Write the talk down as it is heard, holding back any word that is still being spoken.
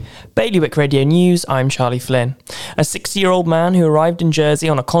Bailiwick Radio News, I'm Charlie Flynn. A 60-year-old man who arrived in Jersey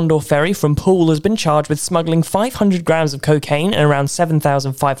on a Condor ferry from Poole has been charged with smuggling 500 grams of cocaine and around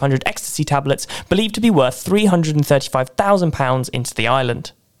 7,500 ecstasy tablets believed to be worth £335,000 into the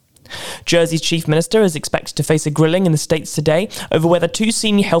island. Jersey's chief minister is expected to face a grilling in the States today over whether two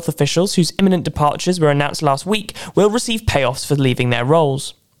senior health officials whose imminent departures were announced last week will receive payoffs for leaving their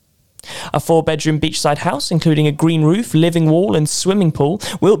roles. A 4-bedroom beachside house, including a green roof, living wall and swimming pool,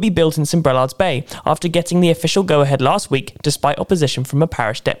 will be built in St Brelade's Bay after getting the official go-ahead last week despite opposition from a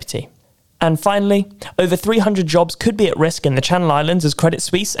parish deputy. And finally, over 300 jobs could be at risk in the Channel Islands as Credit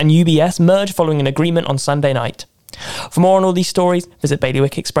Suisse and UBS merge following an agreement on Sunday night. For more on all these stories, visit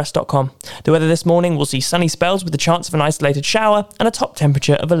bailiwickexpress.com. The weather this morning will see sunny spells with the chance of an isolated shower and a top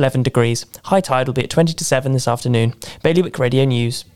temperature of 11 degrees. High tide will be at 20 to 7 this afternoon. Bailiwick Radio News.